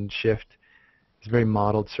gradation and shift. It's a very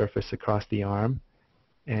modeled surface across the arm.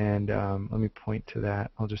 And let me point to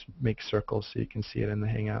that. I'll just make circles so you can see it in the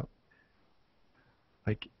Hangout.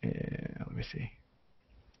 Like, let me see.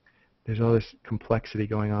 There's all this complexity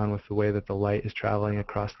going on with the way that the light is traveling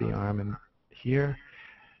across the arm. And here,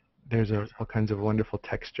 there's all kinds of wonderful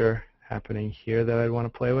texture happening here that I'd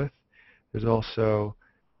want to play with. There's also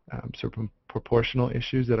sort of proportional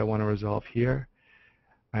issues that I want to resolve here.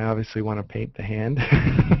 I obviously want to paint the hand.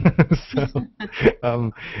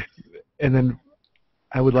 And then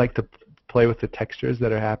I would like to play with the textures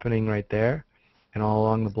that are happening right there and all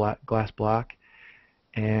along the glass block.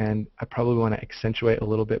 And I probably want to accentuate a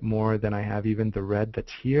little bit more than I have even the red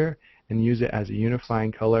that's here, and use it as a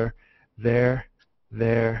unifying color there,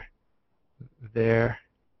 there, there,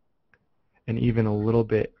 and even a little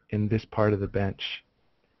bit in this part of the bench.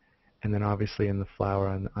 And then obviously in the flower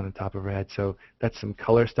on the top of her head. So that's some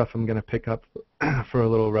color stuff I'm going to pick up for a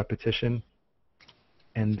little repetition.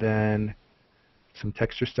 And then some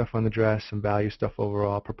texture stuff on the dress, some value stuff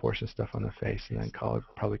overall, proportion stuff on the face, and then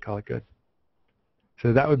probably call it good.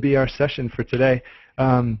 So that would be our session for today.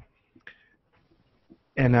 And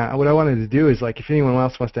what I wanted to do is, like, if anyone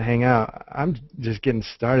else wants to hang out, I'm just getting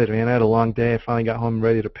started, man. I had a long day. I finally got home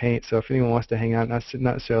ready to paint. So if anyone wants to hang out, not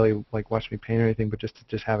necessarily like watch me paint or anything, but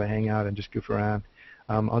just have a hangout and just goof around,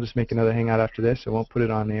 I'll just make another hangout after this. I won't put it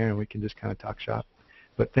on there, and we can just kind of talk shop.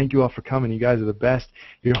 But thank you all for coming. You guys are the best.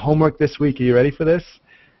 Your homework this week, are you ready for this?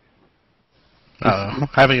 I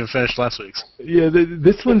haven't even finished last week's. Yeah,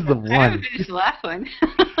 this one's the one. I haven't finished the last one.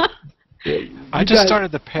 I just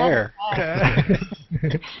started the pair.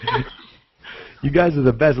 You guys are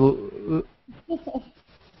the best.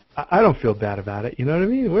 I don't feel bad about it. You know what I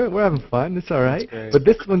mean? We're having fun. It's all right. But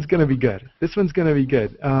this one's going to be good. This one's going to be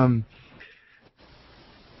good.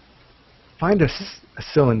 Find a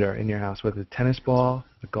cylinder in your house, whether it's a tennis ball,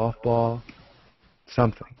 a golf ball,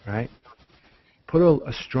 something, right? Put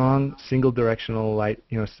a strong single directional light,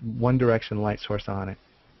 one direction light source on it.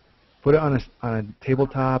 Put it on a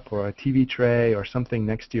tabletop or a TV tray or something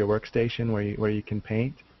next to your workstation where you can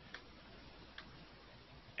paint,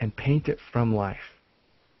 and paint it from life.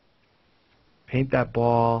 Paint that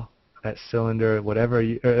ball, that cylinder, whatever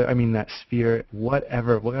that sphere,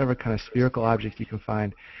 whatever kind of spherical object you can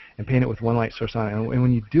find, and paint it with one light source on it. And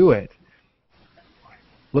when you do it,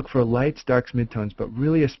 look for lights, darks, midtones, but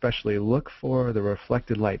really especially look for the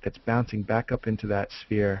reflected light that's bouncing back up into that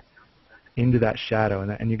sphere, into that shadow.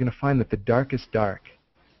 And you're going to find that the darkest dark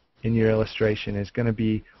in your illustration is going to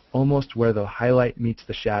be almost where the highlight meets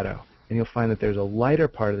the shadow. and you'll find that there's a lighter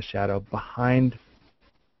part of the shadow behind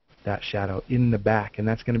that shadow in the back, and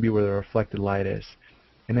that's going to be where the reflected light is.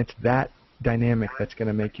 And it's that dynamic that's going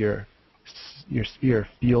to make your sphere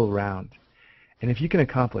feel round. And if you can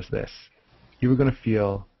accomplish this, you are going to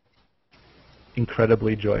feel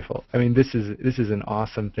incredibly joyful. I mean, this is an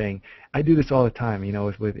awesome thing. I do this all the time, you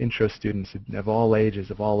know, with intro students of all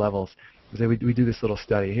ages, of all levels. We do this little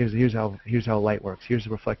study. Here's how light works. Here's the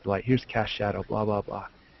reflected light. Here's cast shadow. Blah blah blah.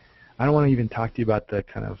 I don't want to even talk to you about the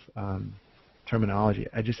kind of terminology.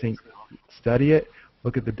 I just think study it.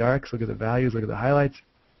 Look at the darks. Look at the values. Look at the highlights.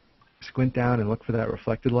 Squint down and look for that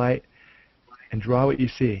reflected light, and draw what you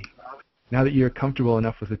see. Now that you're comfortable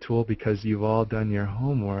enough with the tool because you've all done your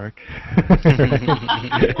homework,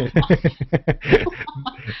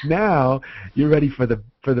 now you're ready for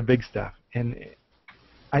the big stuff. And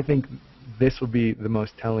I think this will be the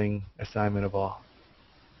most telling assignment of all.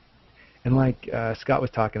 And like Scott was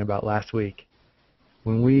talking about last week,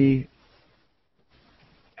 when we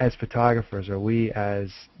as photographers, or we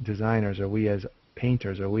as designers, or we as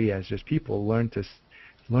painters, or we as just people learn to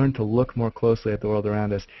look more closely at the world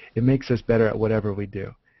around us, it makes us better at whatever we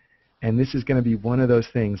do. And this is going to be one of those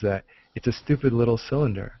things that it's a stupid little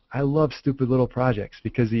cylinder. I love stupid little projects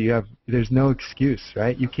because there's no excuse,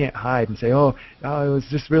 right? You can't hide and say, oh, it was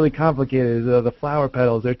just really complicated. The flower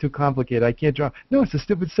petals, they're too complicated. I can't draw. No, it's a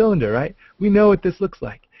stupid cylinder, right? We know what this looks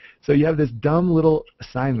like. So you have this dumb little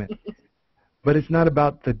assignment. But it's not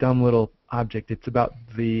about the dumb little object. It's about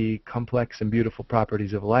the complex and beautiful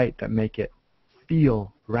properties of light that make it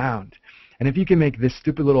feel round. And if you can make this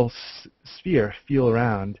stupid little sphere feel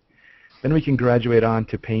round, then we can graduate on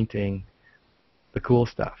to painting the cool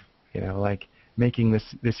stuff. You know, like making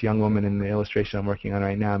this young woman in the illustration I'm working on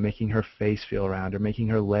right now, making her face feel round, or making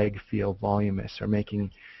her leg feel voluminous, or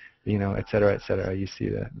making, you know, et cetera, et cetera. You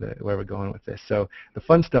see where we're going with this. So the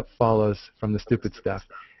fun stuff follows from the stupid stuff.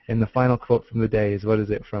 And the final quote from the day is, what is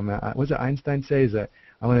it from, what does Einstein say? Is that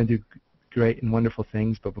I want to do great and wonderful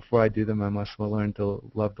things, but before I do them, I must learn to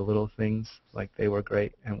love the little things like they were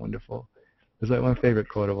great and wonderful. It's like my favorite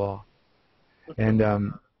quote of all. And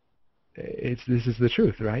this is the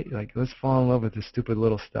truth, right? Like, let's fall in love with this stupid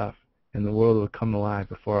little stuff, and the world will come alive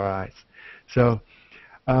before our eyes. So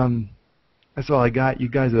that's all I got. You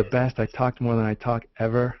guys are the best. I talked more than I talk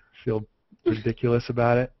ever. Feel ridiculous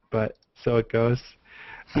about it, but so it goes.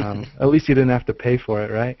 At least you didn't have to pay for it,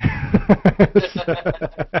 right?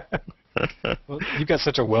 Well, you've got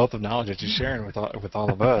such a wealth of knowledge that you're sharing with all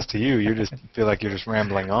of us. To you just feel like you're just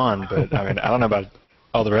rambling on. But I mean, I don't know about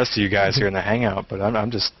all the rest of you guys here in the Hangout, but I'm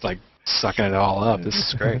just like sucking it all up. This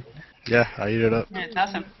is great. Yeah, I eat it up. Yeah, it's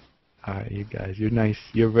awesome. All right, you guys, you're nice.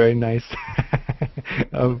 You're very nice.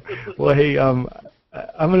 Well, hey, I'm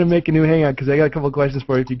going to make a new Hangout because I got a couple of questions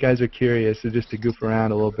for you if you guys are curious, so just to goof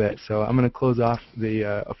around a little bit. So I'm going to close off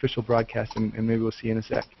the official broadcast, and maybe we'll see you in a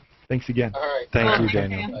sec. Thanks again. All right. Thank you, Okay.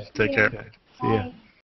 Daniel. Take care. See ya. Bye.